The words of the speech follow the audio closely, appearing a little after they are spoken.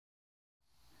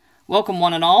Welcome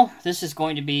one and all. This is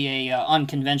going to be a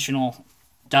unconventional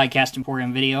Diecast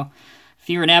Emporium video. If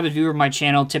you're an avid viewer of my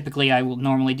channel, typically I will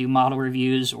normally do model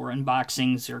reviews or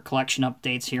unboxings or collection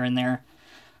updates here and there.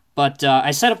 But I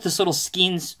set up this little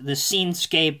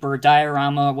scenescape or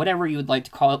diorama, whatever you would like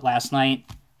to call it, last night,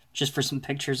 just for some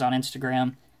pictures on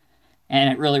Instagram.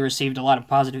 And it really received a lot of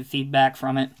positive feedback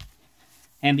from it.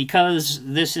 And because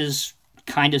this is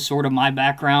kind of sort of my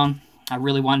background, I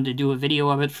really wanted to do a video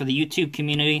of it for the YouTube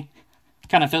community.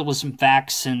 Kind of filled with some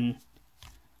facts and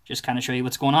just kind of show you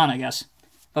what's going on, I guess.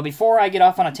 But before I get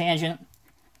off on a tangent,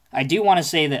 I do want to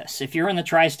say this. If you're in the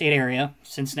tri-state area,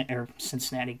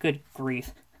 Cincinnati, good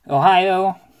grief,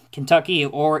 Ohio, Kentucky,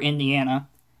 or Indiana,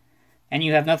 and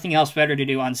you have nothing else better to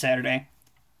do on Saturday,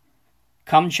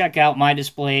 come check out my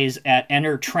displays at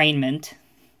Entertainment.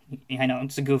 I know,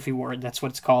 it's a goofy word. That's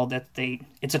what it's called.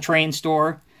 It's a train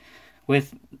store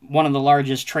with one of the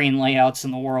largest train layouts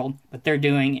in the world, but they're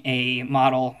doing a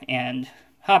model and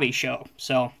hobby show.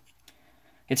 So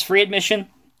it's free admission.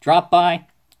 Drop by,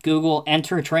 Google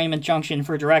Entertainment Junction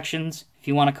for directions. If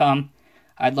you want to come,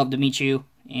 I'd love to meet you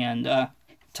and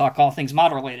talk all things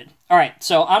model related. All right,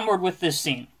 so onward with this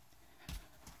scene.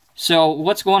 So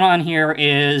what's going on here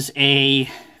is a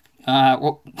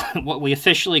what we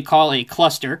officially call a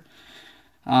cluster.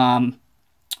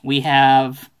 We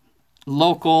have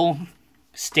local,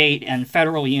 state, and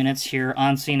federal units here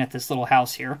on scene at this little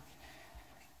house here.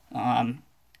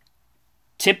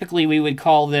 Typically, we would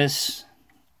call this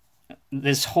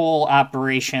whole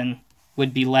operation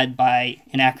would be led by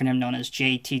an acronym known as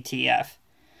JTTF.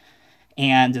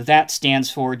 And that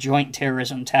stands for Joint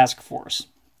Terrorism Task Force.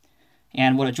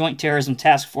 And what a Joint Terrorism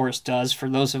Task Force does, for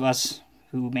those of us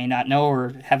who may not know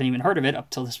or haven't even heard of it up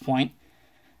till this point,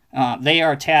 they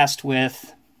are tasked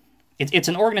with... It's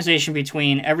an organization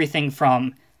between everything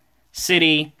from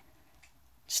city,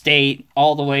 state,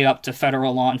 all the way up to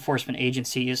federal law enforcement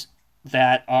agencies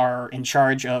that are in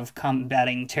charge of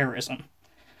combating terrorism.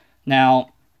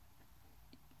 Now,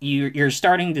 you're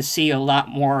starting to see a lot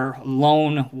more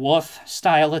lone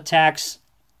wolf-style attacks,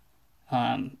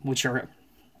 which are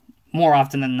more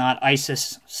often than not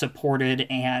ISIS-supported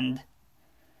and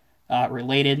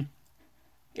related.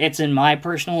 It's in my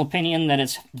personal opinion that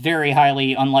it's very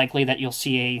highly unlikely that you'll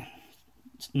see a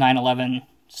 9/11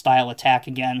 style attack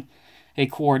again, a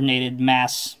coordinated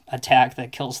mass attack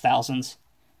that kills thousands.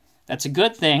 That's a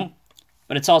good thing,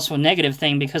 but it's also a negative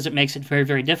thing because it makes it very,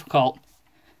 very difficult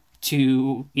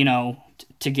to,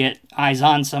 to get eyes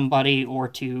on somebody or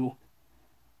to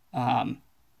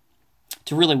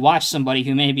really watch somebody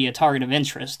who may be a target of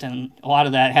interest. And a lot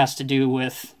of that has to do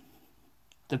with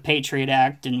the Patriot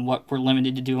Act and what we're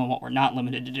limited to do and what we're not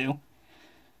limited to do.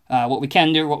 What we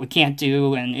can do, what we can't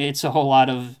do, and it's a whole lot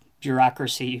of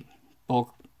bureaucracy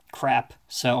bull crap.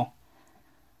 So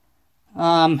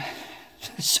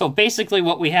basically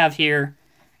what we have here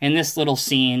in this little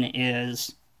scene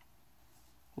is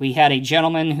we had a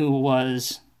gentleman who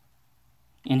was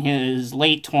in his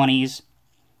late 20s.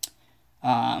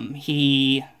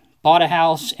 He bought a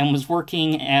house and was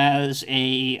working as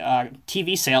a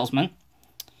TV salesman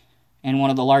in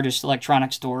one of the largest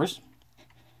electronics stores.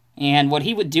 And what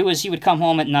he would do is he would come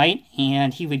home at night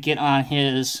and he would get on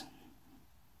his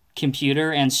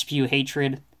computer and spew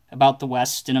hatred about the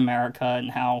West in America and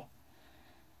how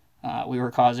we were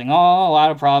causing a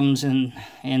lot of problems in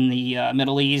the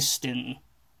Middle East, and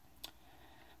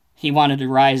he wanted to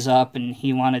rise up and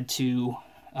he wanted to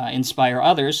inspire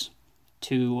others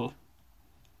to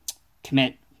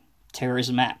commit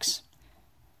terrorism acts.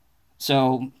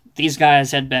 So these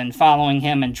guys had been following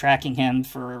him and tracking him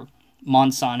for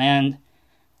months on end.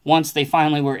 Once they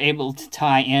finally were able to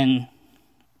tie in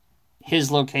his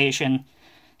location,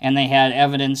 and they had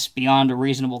evidence beyond a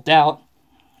reasonable doubt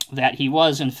that he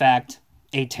was, in fact,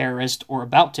 a terrorist or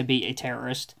about to be a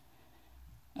terrorist,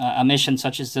 a mission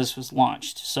such as this was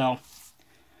launched. So, I'm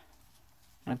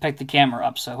going to pick the camera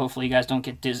up, so hopefully you guys don't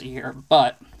get dizzy here,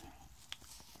 but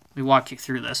let me walk you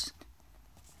through this.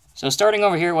 So starting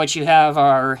over here, what you have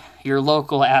are your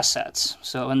local assets.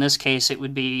 So in this case, it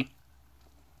would be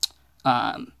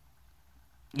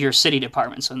your city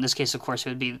department. So in this case, of course, it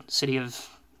would be the city of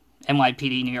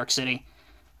NYPD, New York City.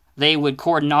 They would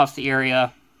cordon off the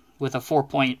area with a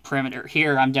 4-point perimeter.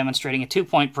 Here, I'm demonstrating a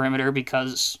 2-point perimeter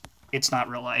because it's not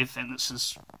real life, and this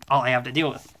is all I have to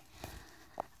deal with.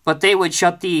 But they would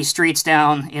shut the streets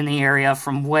down in the area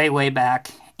from way, way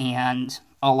back and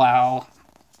allow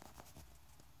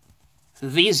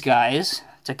these guys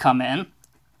to come in.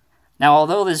 Now,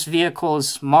 although this vehicle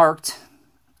is marked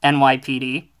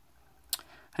NYPD,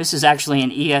 this is actually an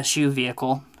ESU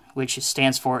vehicle, which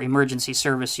stands for Emergency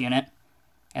Service Unit.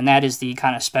 and that is the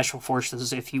kind of special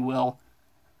forces, if you will,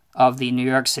 of the New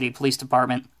York City Police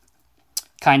Department.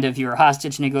 Kind of your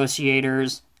hostage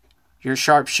negotiators, your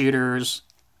sharpshooters,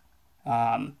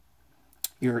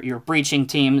 your breaching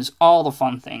teams, all the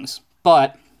fun things.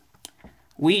 But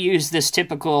we use this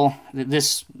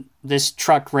this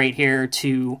truck right here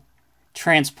to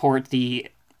transport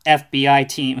the FBI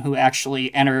team who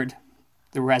actually entered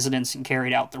the residence and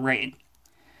carried out the raid.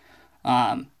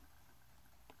 The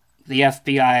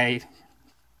FBI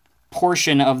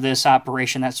portion of this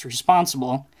operation that's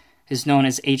responsible is known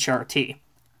as HRT,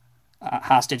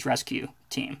 Hostage Rescue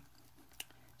Team.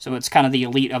 So it's kind of the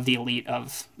elite of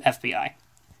FBI.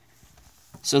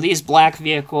 So these black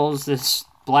vehicles, this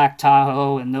black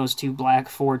Tahoe and those two black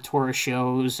Ford Taurus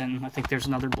shows, and I think there's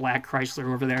another black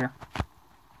Chrysler over there.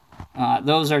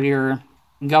 Those are your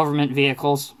government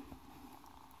vehicles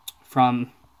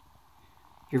from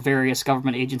your various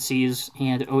government agencies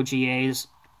and OGAs.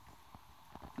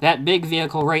 That big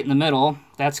vehicle right in the middle,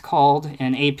 that's called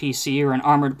an APC, or an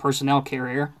Armored Personnel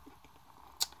Carrier.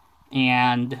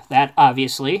 And that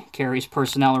obviously carries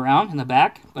personnel around in the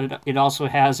back, but it also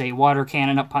has a water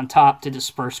cannon up on top to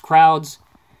disperse crowds,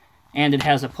 and it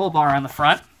has a pull bar on the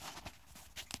front,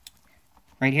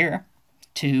 right here,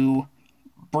 to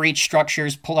breach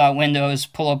structures, pull out windows,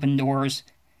 pull open doors,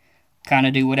 kind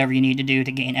of do whatever you need to do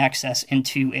to gain access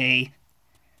into a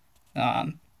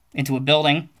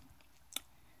building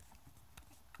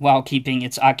while keeping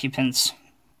its occupants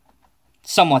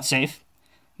somewhat safe.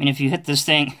 I mean, if you hit this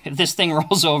thing, if this thing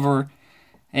rolls over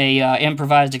a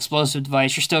improvised explosive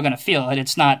device, you're still going to feel it.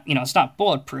 It's not, it's not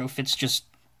bulletproof. It's just,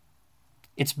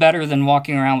 it's better than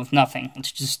walking around with nothing.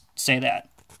 Let's just say that.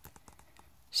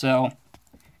 So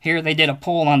here they did a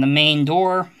pull on the main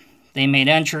door. They made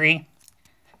entry.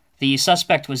 The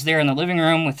suspect was there in the living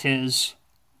room with his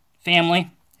family,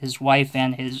 his wife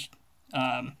and his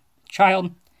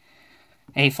child.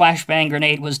 A flashbang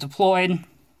grenade was deployed.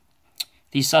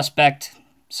 The suspect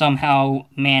somehow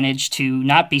managed to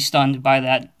not be stunned by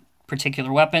that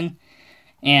particular weapon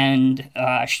and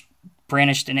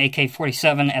brandished an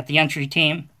AK-47 at the entry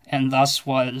team, and thus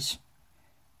was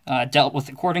dealt with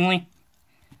accordingly.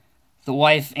 The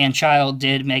wife and child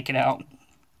did make it out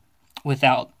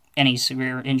without any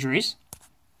severe injuries.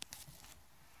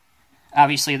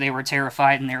 Obviously, they were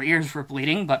terrified and their ears were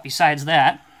bleeding, but besides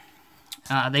that,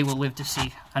 they will live to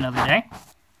see another day.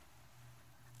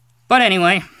 But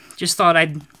anyway, just thought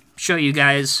I'd show you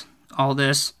guys all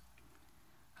this,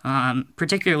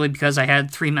 particularly because I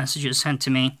had 3 messages sent to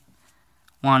me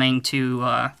wanting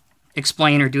to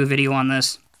explain or do a video on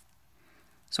this.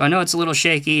 So I know it's a little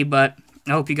shaky, but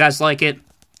I hope you guys like it.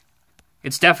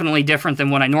 It's definitely different than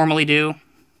what I normally do.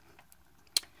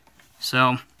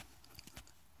 So,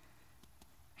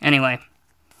 anyway,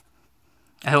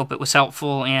 I hope it was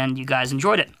helpful and you guys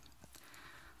enjoyed it.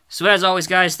 So as always,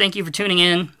 guys, thank you for tuning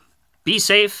in. Be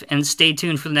safe and stay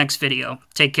tuned for the next video.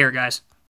 Take care, guys.